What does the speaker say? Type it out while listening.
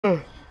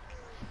I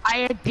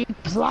had big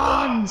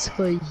plans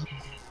for you.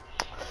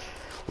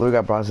 What we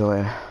got,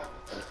 Brazilian?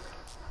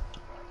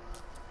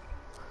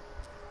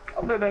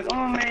 I'll be back. I'm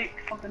gonna make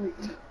something.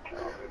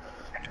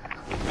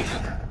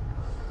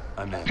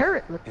 I'm in.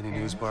 Turret. Any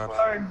news, Barb?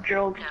 Sorry,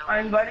 Joe. I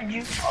invited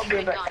you. I'll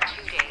be back.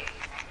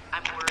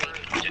 I'm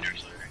worried. You know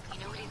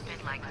what he's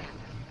been like since.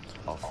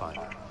 I'll find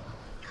him.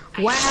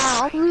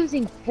 Wow, I'm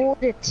losing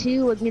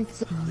 4-2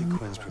 against. Harley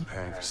Quinn's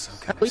preparing for some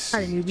kind Oh, of he's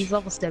not a noob. He's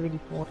level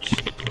 74.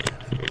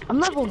 I'm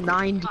level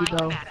 90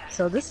 though,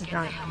 so this is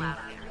not.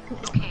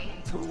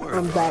 Don't worry.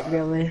 I'm back,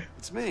 Billy.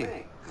 It's me.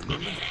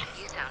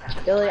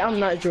 Billy, I'm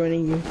not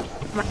joining you.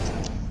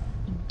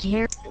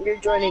 Gary, You're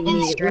joining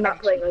me. You're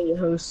not playing on your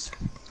host.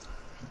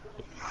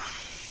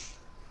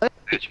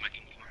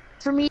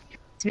 for me,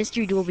 this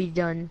mystery duel will be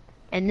done,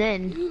 and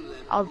then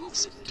I'll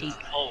speak.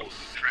 Oh,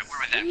 crap, where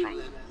was that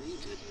from?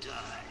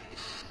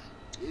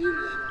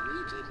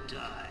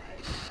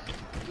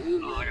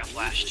 Oh, I got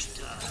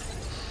flashed.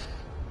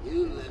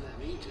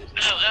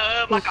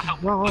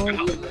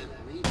 Wrong.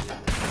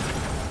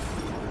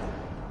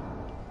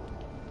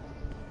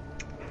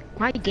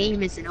 My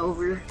game isn't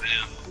over.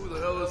 Who the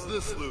hell is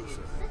this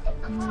loser?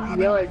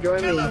 Billy,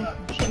 join me.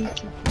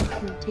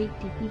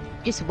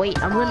 Just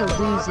wait, I'm gonna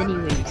lose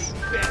anyways.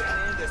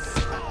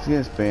 He's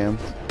gonna spam.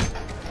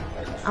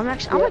 I'm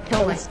gonna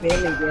kill my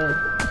spam again.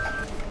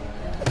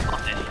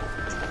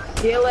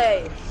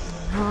 Billy.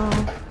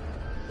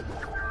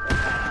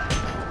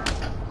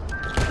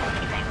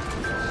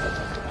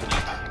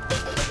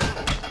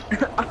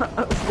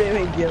 I'm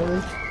spamming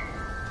Gilly.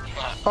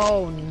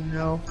 Oh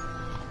no.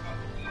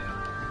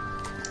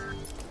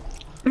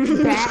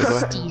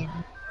 Bastion.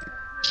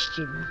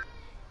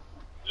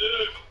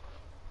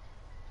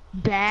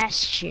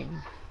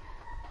 Bastion.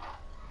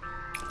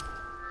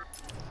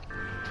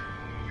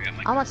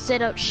 I'm gonna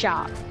set up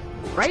shop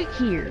right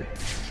here.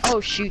 Oh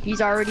shoot,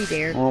 he's already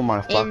there. Oh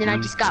my fucking. And then I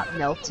just got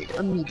melted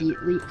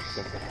immediately.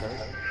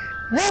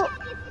 Well,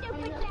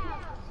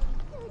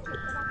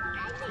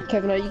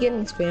 Kevin, are you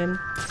getting spammed?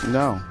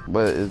 No,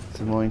 but it's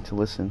annoying to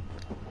listen.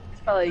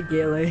 It's probably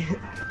Gilly.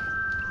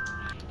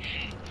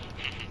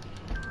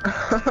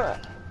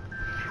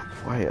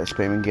 Why are you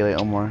spamming Gilly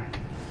Omar?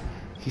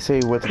 He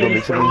said he went to go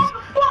make something.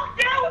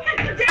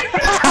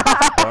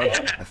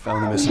 I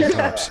found the missing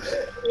cops.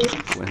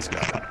 Quinn's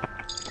got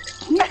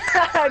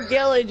it.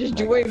 Gilly just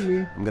joined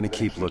me. I'm gonna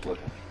keep looking.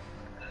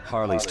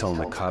 Harley's telling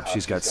the cops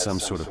she's got some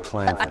sort of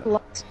plan I for them.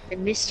 lost a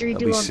mystery I'll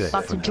be duel. I'm safe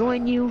about for to now.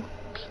 join you.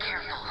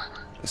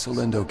 This'll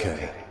end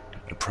okay.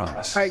 I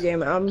promise. Alright,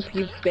 game. I'm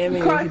keep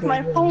spamming. Christ,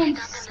 my phone.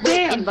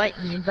 Damn. Invite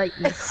me.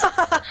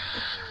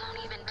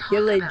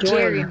 Gilly,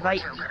 Jerry, join.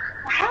 invite me.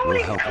 How We'll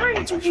many help you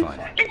times once we did you?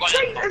 find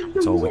it.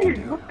 That's all we can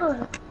do. What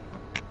the?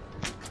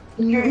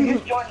 You're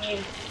just joining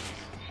me.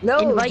 No,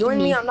 Invite join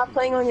me. me. I'm not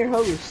playing on your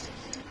host.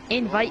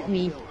 Invite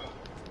me.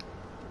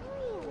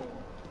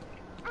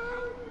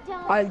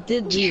 I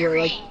did do it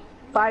like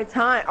 5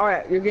 times.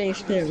 Alright, you're getting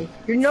spammed.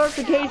 Your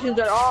notifications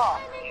are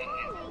off.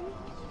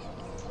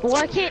 Well,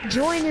 I can't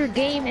join your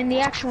game in the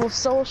actual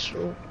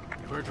social.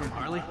 Heard from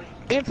Harley?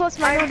 And plus,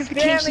 my I'm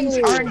notifications spamming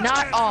you. are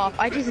not off.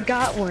 I just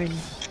got one.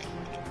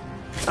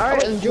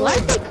 Alright, enjoy.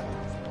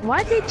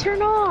 Why'd they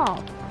turn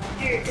off?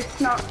 Dude,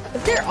 it's not.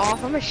 If they're off,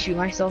 I'm gonna shoot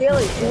myself.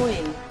 Gilly,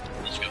 join.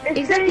 It's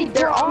Exactly, saying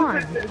they're wrong. on.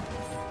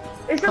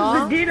 It says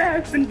Huh? the data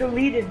has been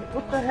deleted.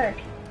 What the heck?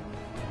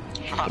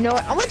 You know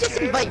what? I'm gonna just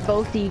invite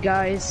both of you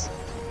guys.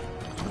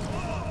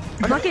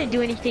 I'm not gonna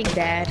do anything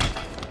bad.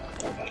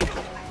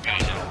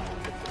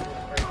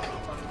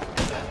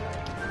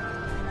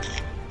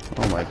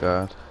 Oh my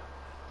god.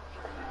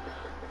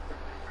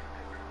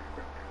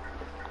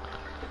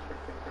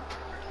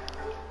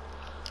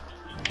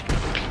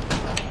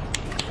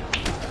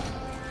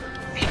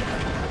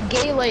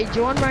 Gayle,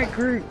 join my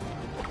group.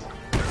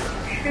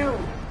 Shoot.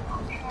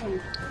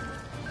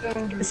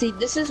 See,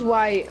 this is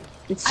why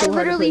it's so I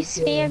hard to literally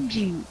play Gilly. spammed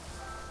you.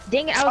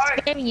 Dang it, I was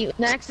Alright. spamming you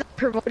and I accidentally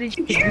promoted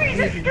you.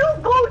 Jesus, you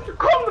go to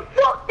calm the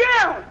fuck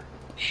down.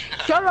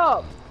 Shut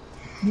up!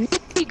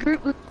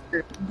 Group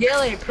leader.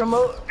 Gilly,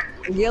 promote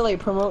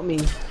me.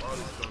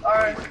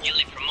 Alright.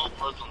 Really promote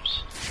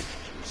Muslims.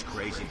 She's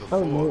crazy before.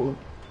 Oh no.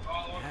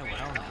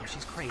 Yeah, well,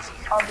 she's crazy.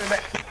 I'll be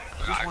back.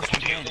 She wants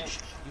revenge.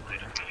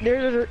 You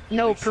heard her.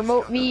 No,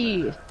 promote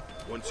me.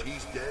 Once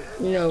he's dead,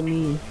 You know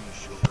me.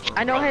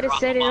 I know how to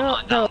set it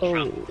up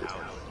though.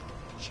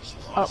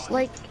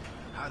 Like,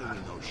 how do we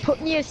know she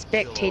put me as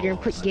spectator and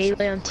put Gayle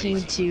on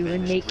team 2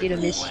 and make it a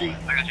mystery.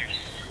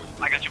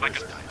 I got you,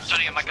 Micah.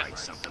 Studying on Micah.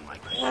 something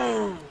like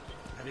that?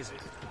 That is a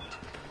good point.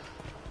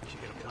 We should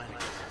get a plan.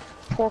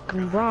 Pork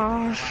and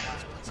raw.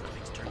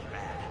 Something's turning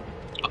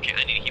bad. Okay,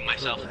 I need to keep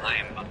myself. I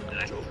am about to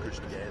die. Joker's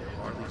dead,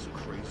 Harley's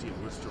crazy,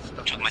 and we're still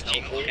stuck Took in my this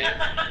team. hellhole. Okay.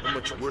 How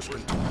much worse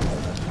can...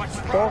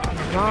 Pork and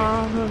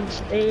raw.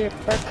 Stay at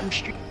fucking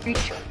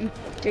streets. You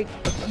take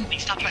the heat.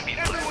 Please stop trying to be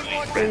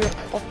Stay at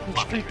fucking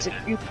streets if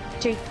you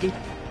take it.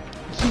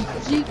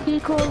 He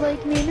cold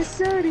like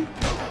Minnesota.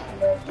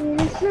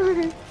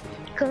 Minnesota.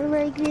 Cold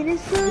like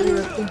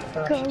Minnesota.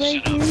 Cold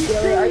like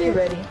Gilly, are you Minnesota.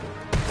 ready?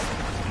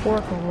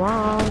 Pork and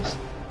rounds.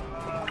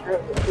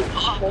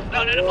 Oh,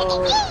 no, no,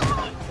 no.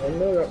 I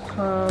know that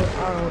come. I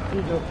don't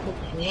eat no pork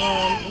and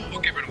rounds.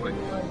 Okay, run away.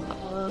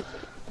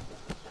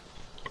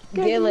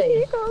 Gilly.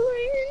 You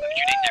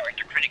didn't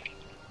director critic.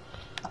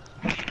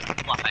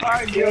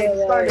 Alright, Gilly,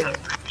 start it.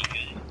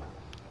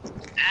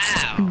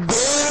 Ow.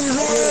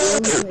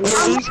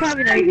 He's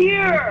having Right a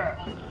here!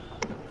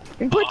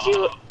 and put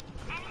you.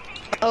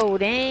 Oh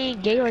dang,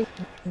 Galen.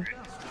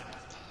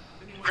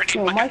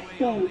 Critic,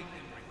 No,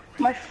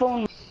 my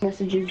phone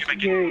messages,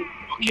 Jerry.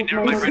 Okay, Get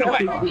never my mind, run away.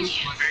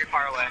 notifications. Very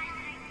far away.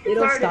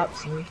 It'll Started. stop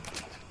soon.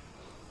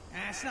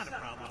 It's not a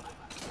problem.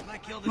 When I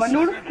kill this My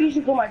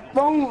notifications on my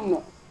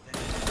phone.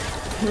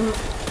 Don't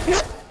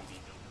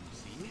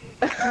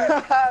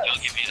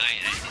give me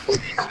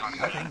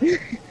that.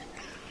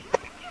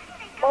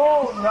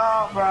 Oh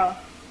no, bro.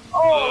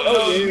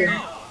 Oh, Yeah.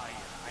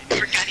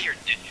 Forgot your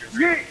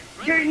Jerry,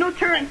 Jerry, no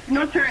turns,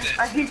 no turns.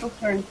 I hate those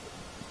turns.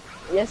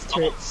 Yes,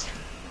 turrets.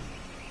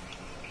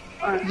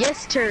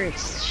 Yes,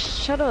 turrets.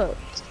 Shut up.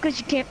 It's because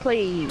you can't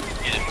play Get it,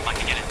 I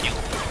can get it. Heal.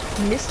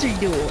 Mystery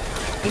Duel.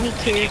 Any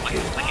character.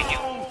 I can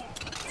heal.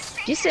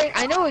 Just saying,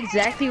 I know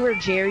exactly where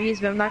Jerry is,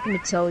 but I'm not going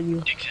to tell you.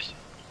 Dixis.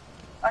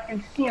 I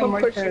can see him Come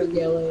right push there. me,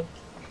 Gilly.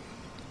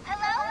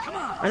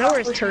 I know where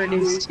his turret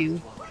is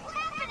too.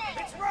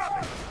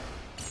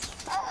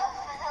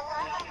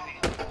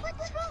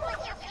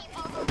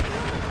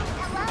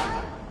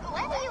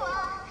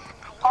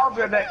 I'll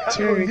be right back.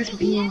 Turret's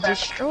being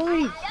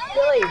destroyed.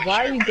 Gilly,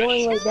 why are you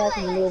going like that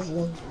in the middle of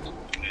one? No,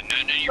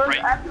 you're First,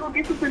 I right. have to go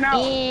get something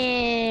else.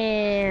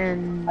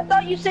 And I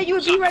thought you said you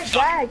would be right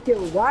back,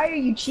 Gilly. Why are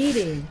you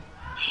cheating?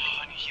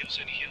 I need heals,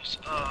 I need heals.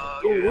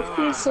 Dude, this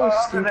game's so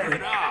I'll be right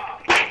stupid.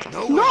 back.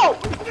 No! No!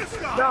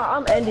 No,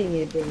 I'm ending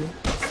it, dude.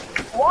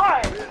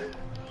 Why?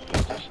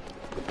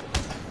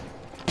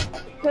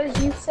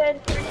 Because you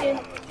said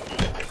freaking.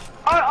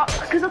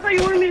 Because I thought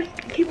you wanted me to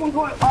keep on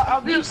going.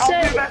 I'll be You right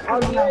said back. I'll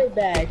be right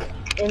back,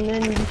 and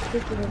then you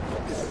freaking.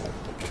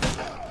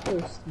 So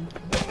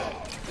stupid.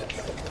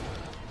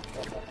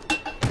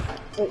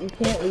 But you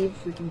can't leave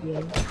freaking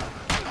game.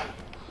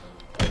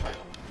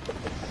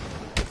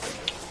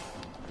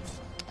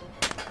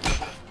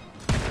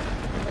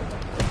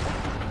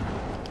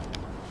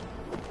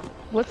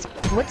 what's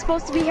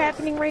supposed to be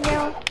happening right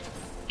now?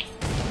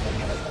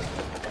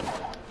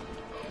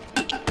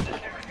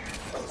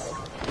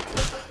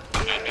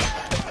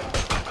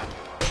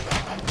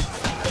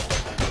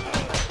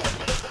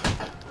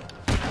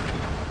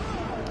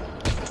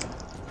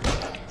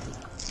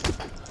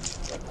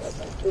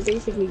 So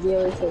basically,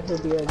 Gilly said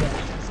he'll be right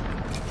back.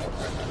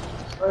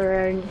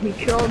 And he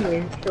killed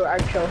me, so I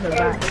killed her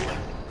back.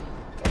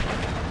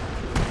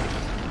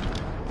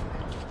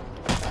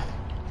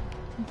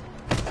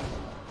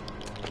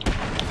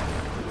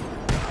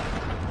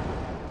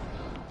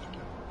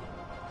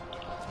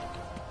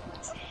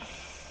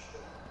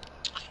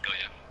 Go,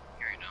 yeah.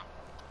 Here you know.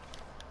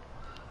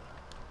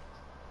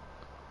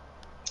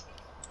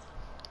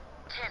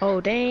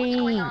 Oh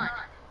dang.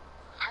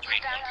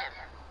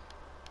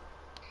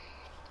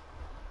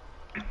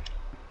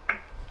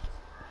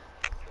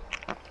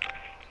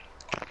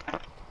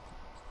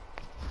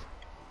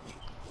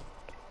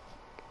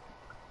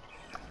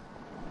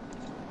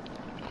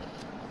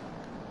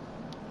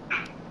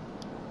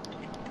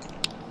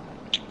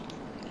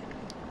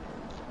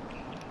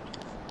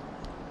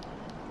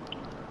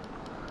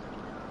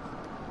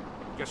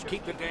 Just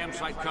keep the damn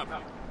site covered.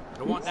 I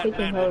don't want that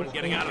bad woman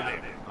getting out of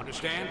there.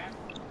 Understand?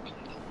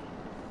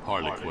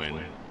 Harley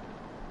Quinn.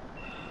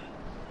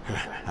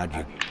 How'd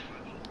you...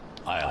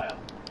 I'll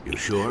You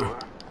sure?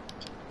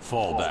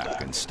 fall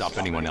back and stop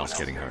anyone else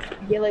getting hurt.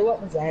 Gilly,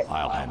 what was that?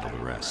 I'll handle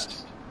the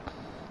rest.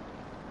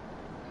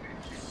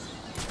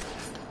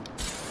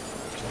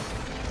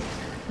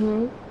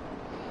 Hmm?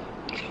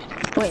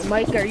 Wait,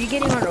 Mike, are you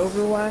getting on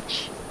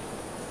Overwatch?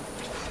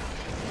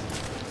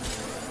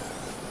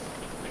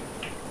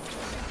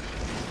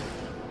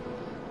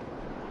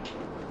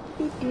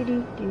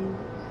 Do-do-do-do.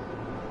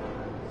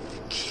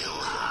 Kill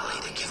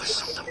Harley to give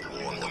us something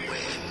to warm the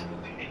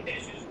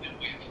way.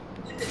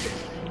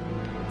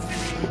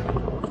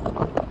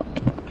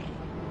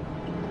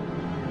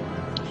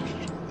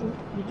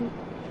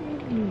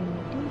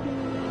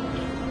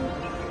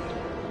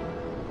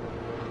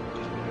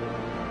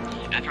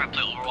 After I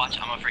play Overwatch,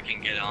 I'm gonna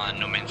freaking get on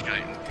No Man's Sky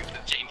and do the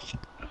James.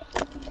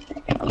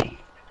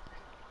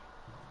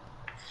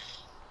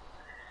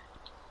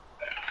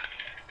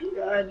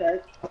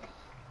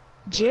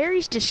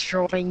 Jerry's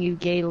destroying you,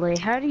 Gaylay.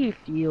 How do you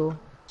feel?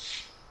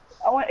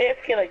 I went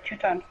AFK like 2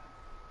 times.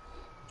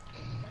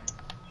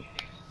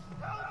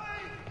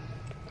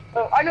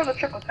 Oh, I know the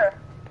trick with her.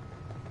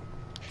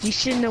 You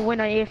shouldn't have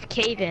went on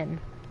AFK then.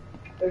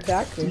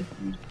 Exactly.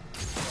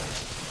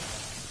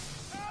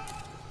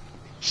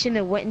 Shouldn't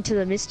have went into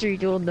the mystery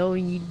duel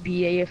knowing you'd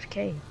be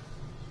AFK.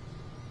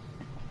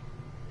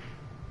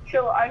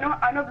 Chill, I know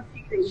the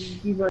secret is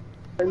Diva.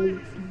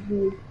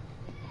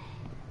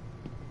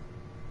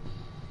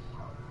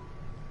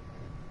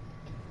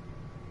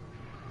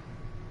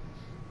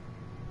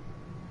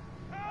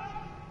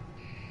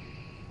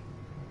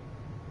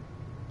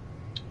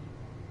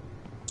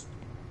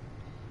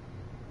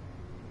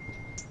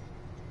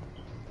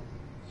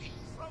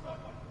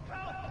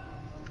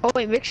 Oh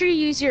wait, make sure you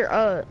use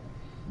your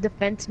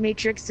defense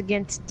matrix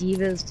against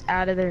divas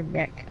out of their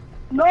neck.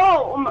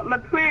 No, my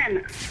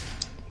plan.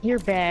 You're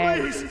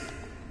bad.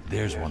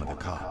 There's one of the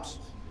cops.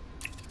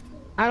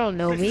 I don't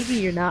know, maybe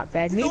you're not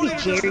bad. Maybe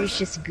Jerry's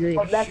just good.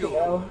 Oh, that's a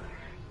L.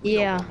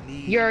 Yeah,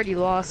 you already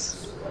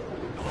lost.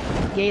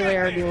 Gaylor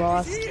already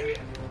lost.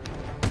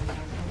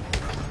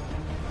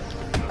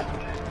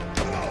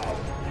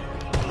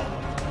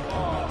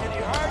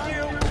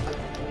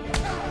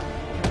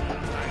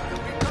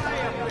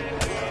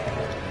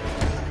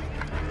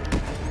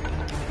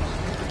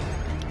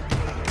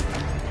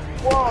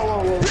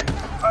 Whoa.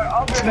 Alright,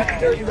 I'll be back.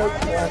 There's no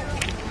chance.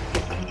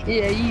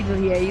 Yeah, you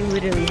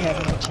literally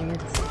have no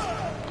chance.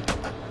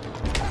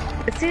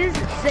 As soon as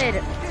it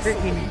said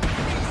freaking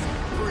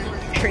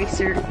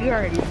Tracer, you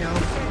already know.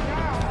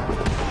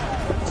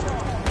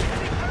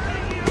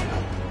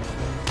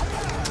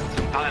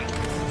 Time.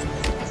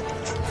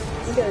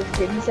 Because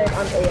he said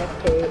I'm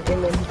AFK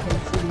and then he can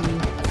see me.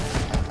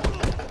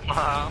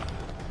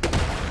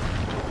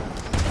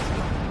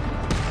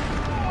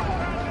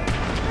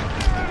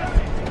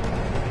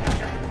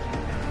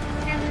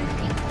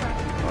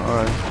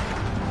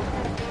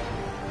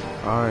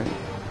 Alright.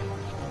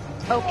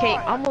 Okay,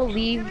 I'm gonna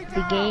leave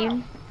the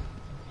game.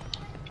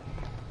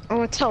 I'm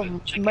gonna tell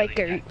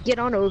Micah, get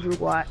on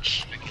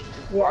Overwatch.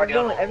 Yeah,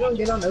 everyone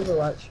get on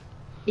Overwatch.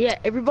 Yeah,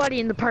 everybody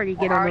in the party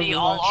get on Already Overwatch.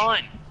 all on.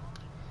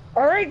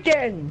 Alright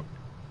then!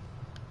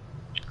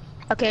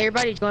 Okay,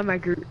 everybody join my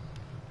group.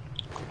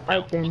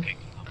 Alright then.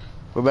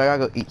 We're back, I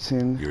gotta go eat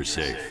soon. You're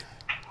safe.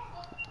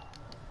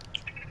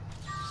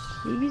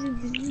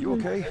 You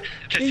okay?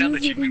 Just sounds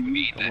like you make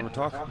me Don't want to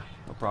talk?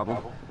 No problem.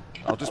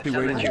 I'll just be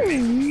waiting here.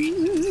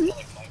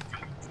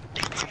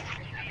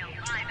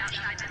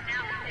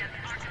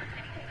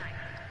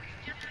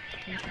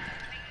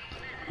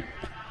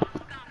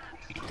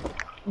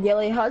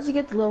 Yelly, how'd you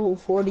get to level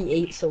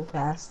 48 so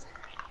fast?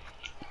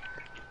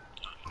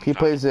 He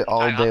plays it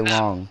all day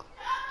long.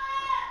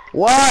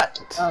 What?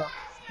 Oh.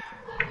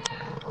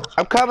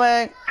 I'm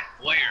coming!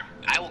 Where?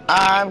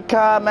 I'm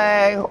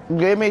coming!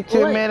 Give me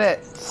 2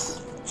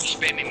 minutes!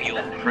 Spamming me,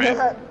 little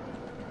crap.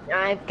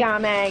 I'm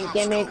coming,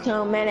 give me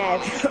 2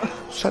 minutes.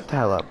 Shut the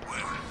hell up.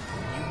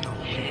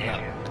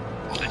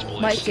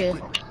 Micah,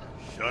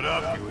 Shut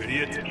up, you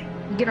idiot.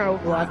 get on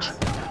Overwatch.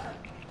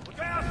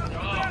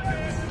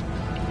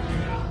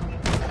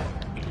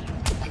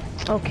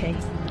 Okay.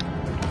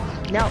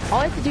 Now, all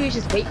I have to do is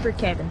just wait for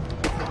Kevin.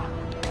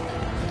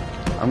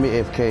 I'm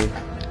AFK.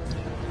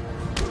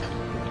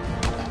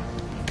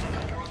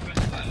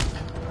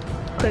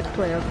 Quick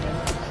play, okay.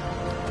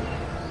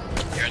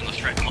 Here, let's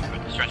stretch room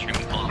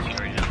and pull out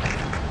right now.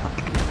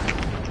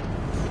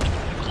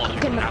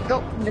 The Okay, now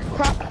go. The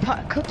crock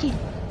pot cookie.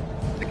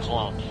 The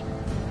clubs.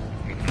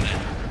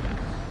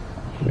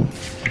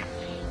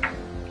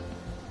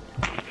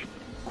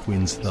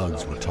 Quinn's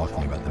thugs were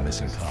talking about the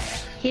missing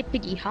cops.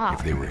 Hippity hop.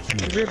 If they were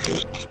here,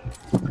 Ribbit.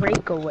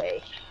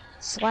 Breakaway.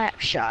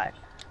 Slap shot.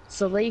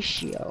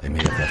 Salatio. they may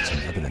have left some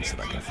evidence that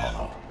I can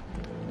follow.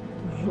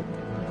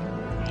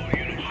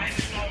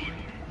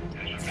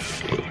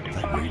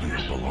 That radio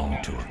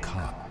belonged to a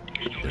cop.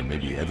 There may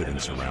be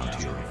evidence around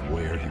here of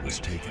where he was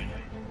taken.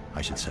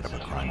 I should set up a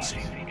crime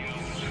scene.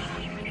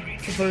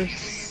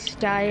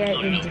 Verstaya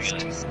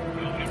Industries.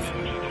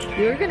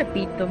 We're gonna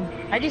beat them.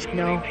 I just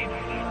know.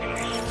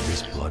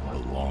 This blood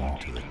belonged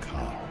to the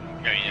cop.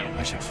 Yeah, you know.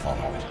 I should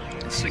follow it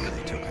and see where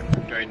they took him.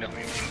 Right now.